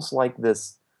 it's almost like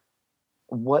this,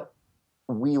 what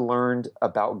we learned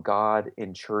about God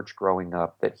in church growing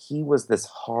up, that he was this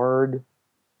hard,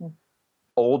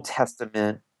 Old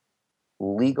Testament,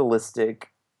 legalistic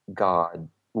God,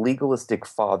 legalistic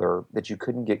father that you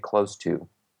couldn't get close to.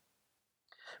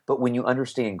 But when you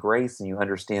understand grace and you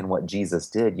understand what Jesus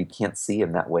did, you can't see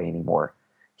him that way anymore.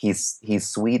 He's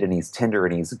sweet and he's tender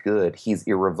and he's good. He's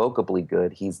irrevocably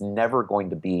good. He's never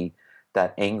going to be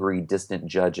that angry, distant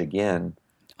judge again.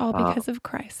 All because of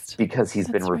Christ. Because he's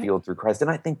been That's revealed right. through Christ.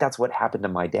 And I think that's what happened to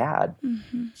my dad.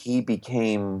 Mm-hmm. He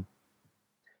became,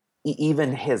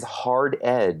 even his hard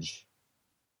edge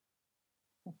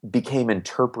became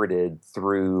interpreted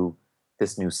through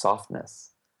this new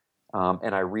softness.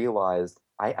 And I realized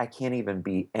I can't even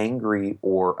be angry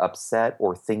or upset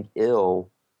or think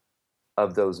ill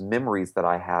of those memories that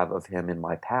I have of him in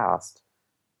my past,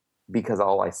 because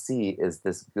all I see is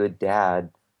this good dad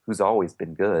who's always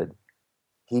been good.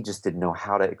 He just didn't know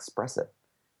how to express it.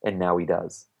 And now he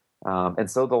does. And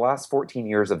so the last 14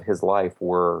 years of his life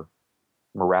were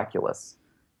miraculous.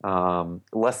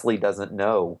 Leslie doesn't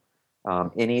know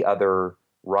any other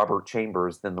Robert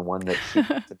Chambers than the one that she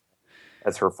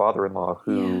as her father-in-law,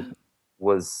 who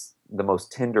was the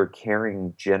most tender,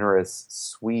 caring, generous,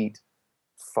 sweet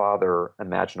father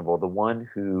imaginable. The one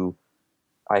who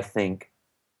I think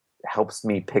helps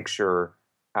me picture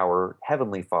our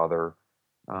Heavenly Father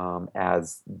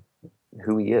as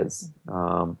who he is.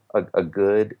 A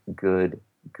good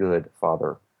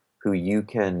father who you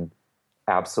can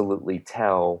absolutely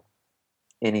tell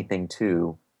anything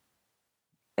to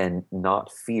and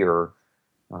not fear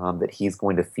that he's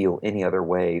going to feel any other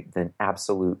way than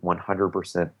absolute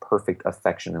 100% perfect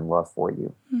affection and love for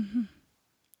you. Mm-hmm.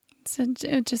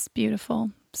 So just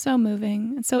beautiful, so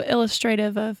moving, and so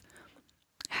illustrative of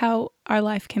how our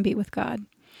life can be with God.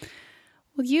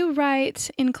 Well, you write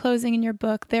in closing in your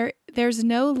book, there's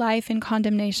no life in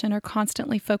condemnation or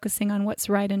constantly focusing on what's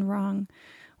right and wrong,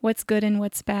 what's good and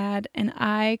what's bad, and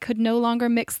I could no longer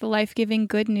mix the life-giving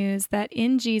good news that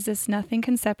in Jesus nothing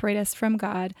can separate us from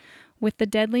God with the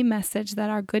deadly message that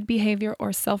our good behavior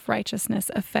or self-righteousness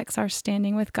affects our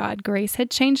standing with God. Grace had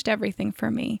changed everything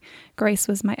for me. Grace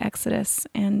was my exodus.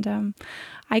 And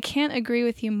I can't agree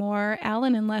with you more.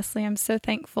 Alan and Leslie, I'm so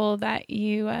thankful that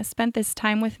you spent this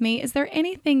time with me. Is there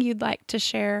anything you'd like to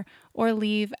share or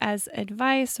leave as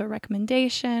advice or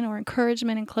recommendation or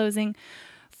encouragement in closing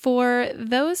for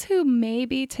those who may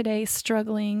be today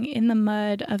struggling in the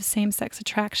mud of same-sex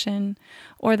attraction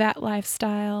or that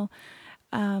lifestyle?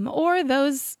 Or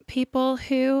those people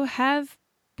who have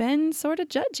been sort of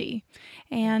judgy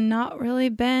and not really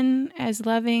been as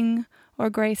loving or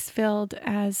grace-filled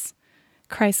as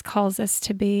Christ calls us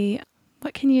to be.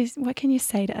 What can you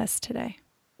say to us today?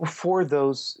 For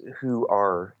those who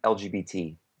are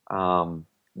LGBT,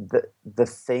 the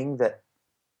thing that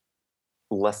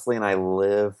Leslie and I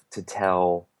live to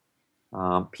tell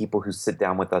people who sit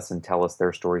down with us and tell us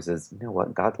their stories is, you know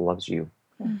what, God loves you.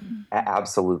 Mm-hmm.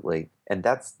 Absolutely. And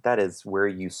that is where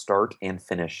you start and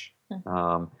finish.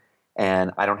 Mm-hmm.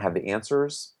 And I don't have the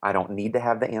answers. I don't need to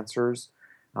have the answers.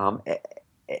 The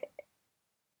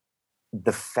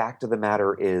fact of the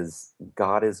matter is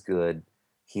God is good.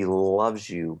 He loves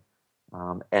you.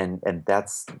 And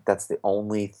that's the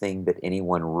only thing that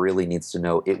anyone really needs to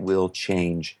know. It will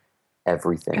change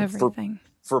everything. Everything.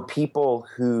 For people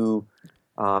who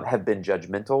have been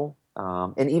judgmental,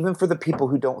 and even for the people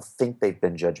who don't think they've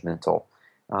been judgmental.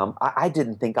 I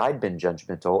didn't think I'd been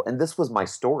judgmental, and this was my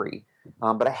story.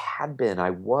 But I had been,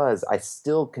 I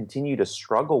still continue to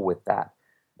struggle with that,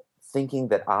 thinking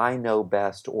that I know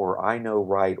best, or I know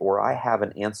right, or I have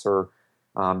an answer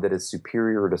that is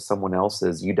superior to someone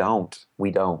else's. You don't.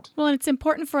 We don't. Well, and it's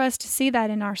important for us to see that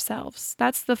in ourselves.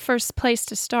 That's the first place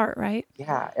to start, right?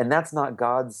 Yeah, and that's not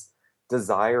God's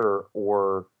desire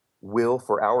or will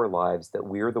for our lives, that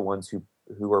we're the ones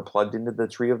who are plugged into the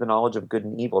tree of the knowledge of good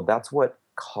and evil. That's what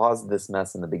caused this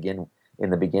mess in the beginning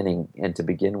and to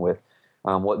begin with.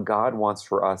 What God wants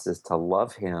for us is to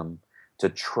love him, to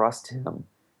trust him,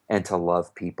 and to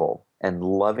love people. And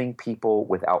loving people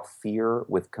without fear,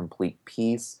 with complete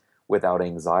peace, without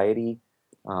anxiety.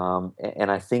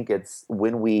 And I think it's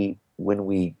when we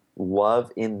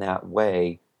love in that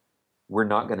way, we're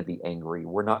not going to be angry.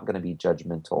 We're not going to be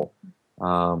judgmental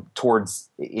towards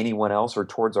anyone else or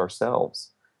towards ourselves.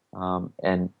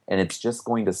 And it's just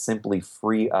going to simply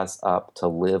free us up to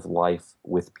live life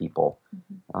with people.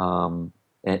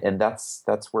 And that's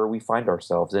where we find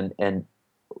ourselves. And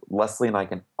Leslie and I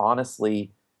can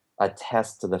honestly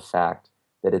attest to the fact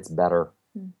that it's better,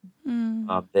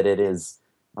 that it is.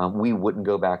 We wouldn't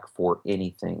go back for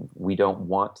anything. We don't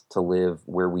want to live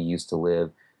where we used to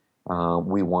live.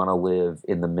 We want to live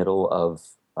in the middle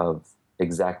of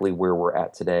exactly where we're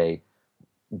at today,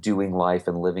 doing life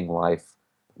and living life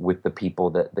with the people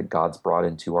that God's brought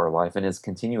into our life and is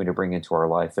continuing to bring into our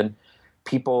life, and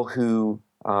people who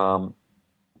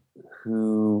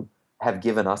have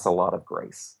given us a lot of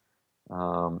grace.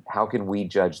 How can we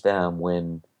judge them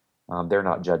when they're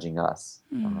not judging us?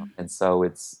 And so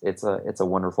it's a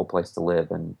wonderful place to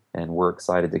live, and we're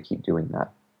excited to keep doing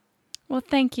that. Well,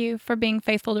 thank you for being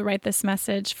faithful to write this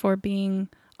message, for being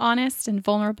honest and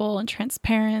vulnerable and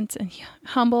transparent and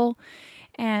humble.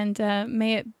 And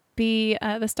may it be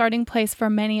the starting place for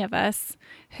many of us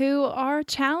who are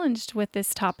challenged with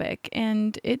this topic.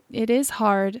 And it is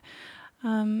hard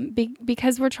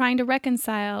because we're trying to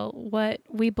reconcile what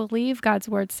we believe God's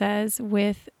word says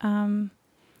with the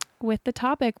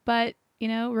topic. But,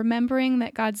 remembering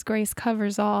that God's grace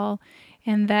covers all,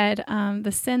 and that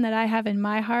the sin that I have in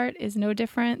my heart is no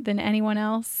different than anyone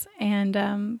else,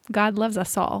 and God loves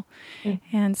us all.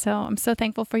 And so I'm so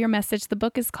thankful for your message. The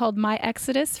book is called My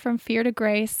Exodus: From Fear to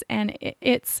Grace, and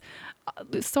it's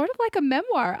sort of like a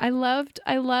memoir. I loved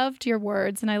your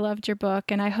words, and I loved your book,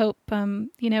 and I hope,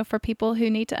 for people who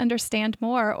need to understand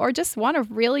more or just want a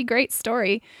really great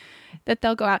story, that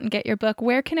they'll go out and get your book.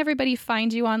 Where can everybody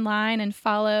find you online and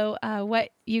follow what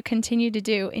you continue to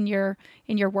do in your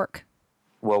work?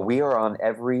 Well, we are on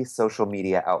every social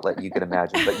media outlet you can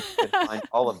imagine, but you can find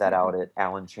all of that out at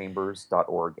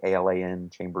alanchambers.org,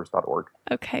 ALAN-chambers.org.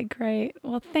 Okay, great.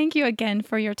 Well, thank you again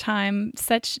for your time,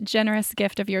 such generous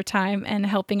gift of your time and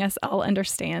helping us all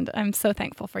understand. I'm so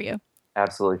thankful for you.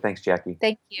 Absolutely. Thanks, Jackie.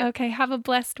 Thank you. Okay, have a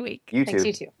blessed week. You too. Thanks,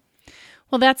 you too.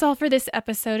 Well, that's all for this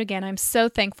episode. Again, I'm so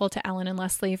thankful to Alan and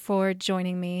Leslie for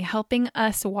joining me, helping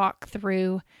us walk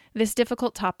through this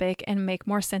difficult topic and make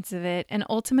more sense of it, and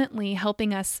ultimately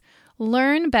helping us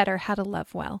learn better how to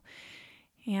love well.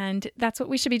 And that's what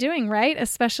we should be doing, right?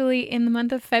 Especially in the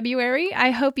month of February.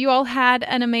 I hope you all had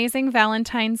an amazing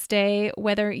Valentine's Day,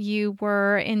 whether you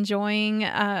were enjoying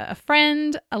a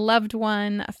friend, a loved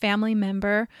one, a family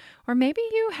member, or maybe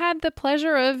you had the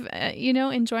pleasure of,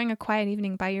 enjoying a quiet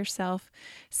evening by yourself.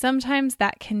 Sometimes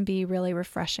that can be really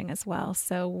refreshing as well.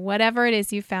 So whatever it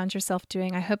is you found yourself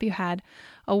doing, I hope you had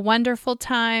a wonderful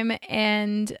time.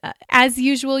 And as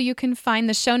usual, you can find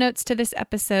the show notes to this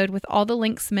episode with all the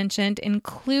links mentioned,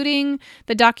 including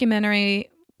the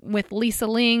documentary with Lisa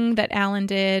Ling that Alan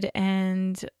did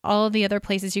and all of the other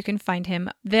places you can find him.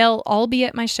 They'll all be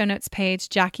at my show notes page,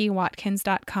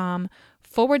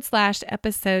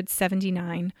 JackieWatkins.com/episode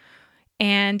 79.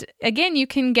 And again, you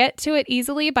can get to it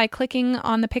easily by clicking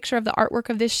on the picture of the artwork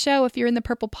of this show if you're in the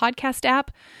Purple Podcast app.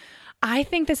 I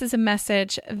think this is a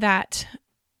message that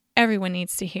everyone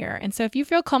needs to hear. And so if you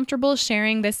feel comfortable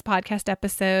sharing this podcast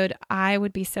episode, I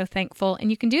would be so thankful.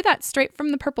 And you can do that straight from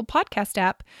the Purple Podcast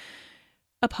app.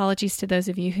 Apologies to those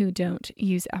of you who don't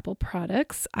use Apple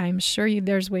products. I'm sure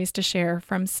there's ways to share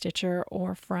from Stitcher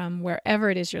or from wherever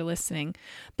it is you're listening.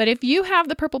 But if you have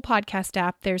the Purple Podcast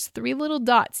app, there's 3 little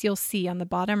dots you'll see on the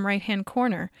bottom right-hand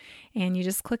corner. And you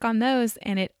just click on those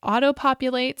and it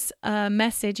auto-populates a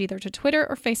message either to Twitter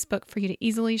or Facebook for you to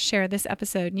easily share this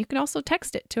episode. And you can also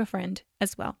text it to a friend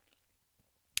as well.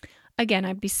 Again,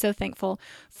 I'd be so thankful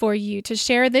for you to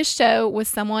share this show with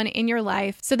someone in your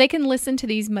life so they can listen to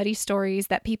these muddy stories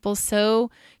that people so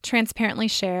transparently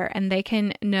share, and they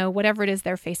can know whatever it is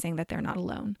they're facing, that they're not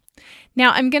alone. Now,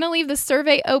 I'm going to leave the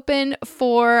survey open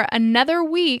for another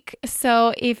week.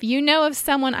 So if you know of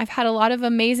someone, I've had a lot of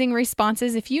amazing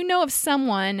responses. If you know of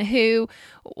someone who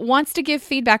wants to give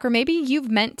feedback, or maybe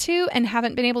you've meant to and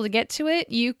haven't been able to get to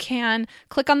it, you can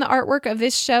click on the artwork of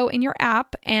this show in your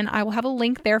app, and I will have a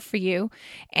link there for you.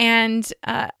 And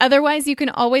otherwise, you can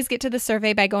always get to the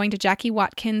survey by going to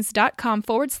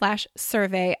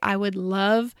JackieWatkins.com/survey. I would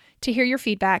love to hear your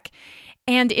feedback.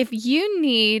 And if you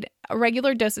need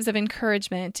regular doses of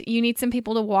encouragement, you need some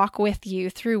people to walk with you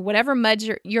through whatever mud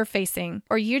you're facing,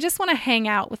 or you just want to hang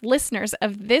out with listeners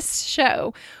of this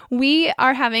show, we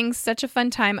are having such a fun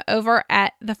time over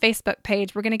at the Facebook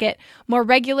page. We're going to get more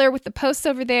regular with the posts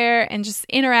over there and just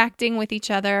interacting with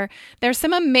each other. There's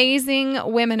some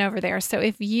amazing women over there. So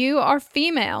if you are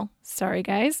female, sorry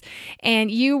guys,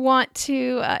 and you want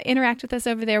to interact with us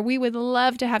over there, we would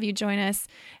love to have you join us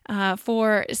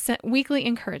for weekly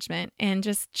encouragement and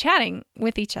just chatting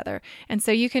with each other. And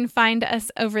so you can find us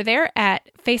over there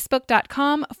at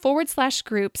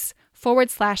facebook.com/groups/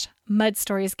 facebook.com/Mud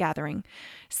Stories Gathering.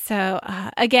 So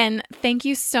again, thank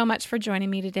you so much for joining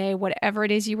me today, whatever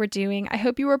it is you were doing. I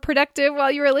hope you were productive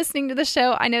while you were listening to the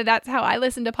show. I know that's how I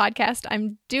listen to podcasts.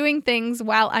 I'm doing things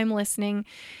while I'm listening.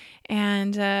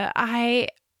 And I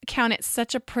count it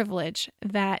such a privilege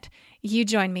that you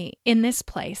join me in this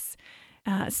place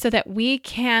so that we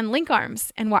can link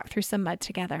arms and walk through some mud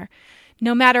together.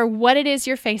 No matter what it is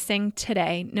you're facing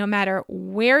today, no matter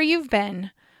where you've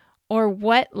been or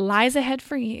what lies ahead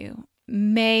for you,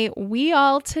 may we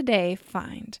all today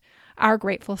find our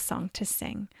grateful song to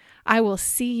sing. I will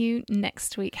see you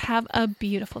next week. Have a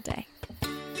beautiful day.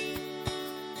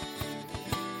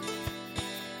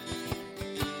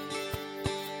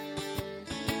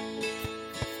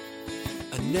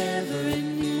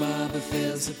 Never-ending mob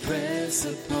fails to press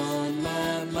upon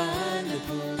my mind. I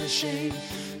pull the shade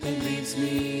that leaves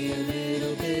me a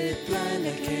little bit blind.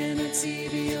 I cannot see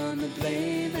beyond the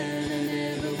blame, and I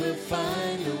never will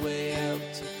find a way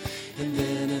out. And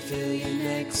then I feel you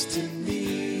next to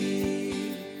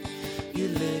me. You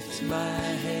lift my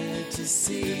head to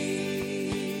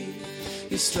see.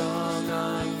 Your strong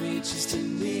arm reaches to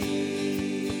me.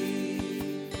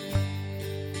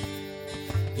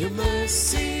 Your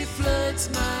mercy floods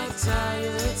my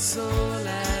tired soul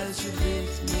as you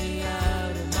lift me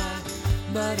out of my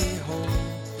muddy hole.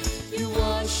 You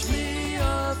wash me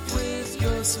off with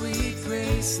your sweet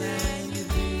grace and you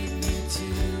lead me to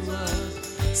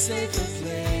a safer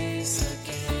place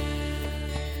again.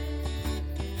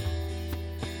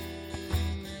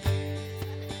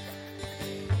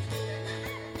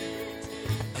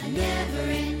 A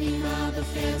never-ending marble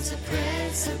fails to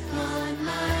press upon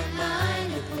my mind.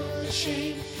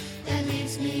 Shame that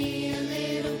leaves me a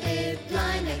little bit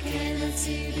blind. I cannot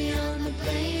see beyond the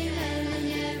blame, and I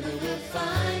never will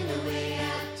find a way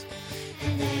out.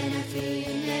 And then I feel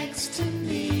you next to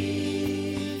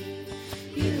me.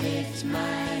 You lift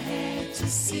my head to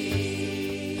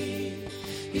see.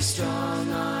 Your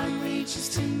strong arm reaches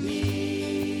to me.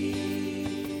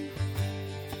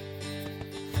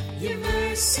 Your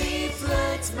mercy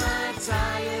floods my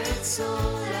tired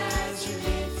soul as you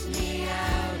lift me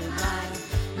out of my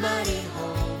muddy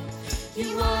hole. You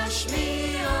wash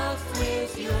me off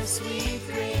with your sweet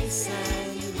grace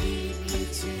and you lead me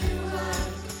to a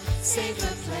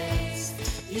safer place.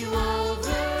 You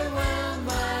overwhelm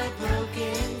my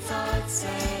broken thoughts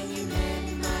and you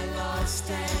mend my lost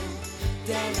and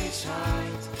damaged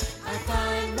heart. I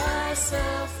find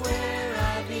myself where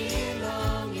I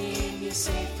belong in your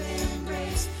safe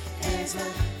embrace. There's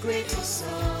a grateful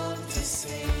song to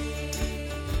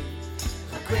sing,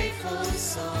 a grateful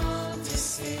song to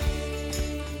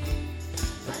sing,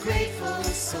 a grateful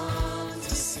song.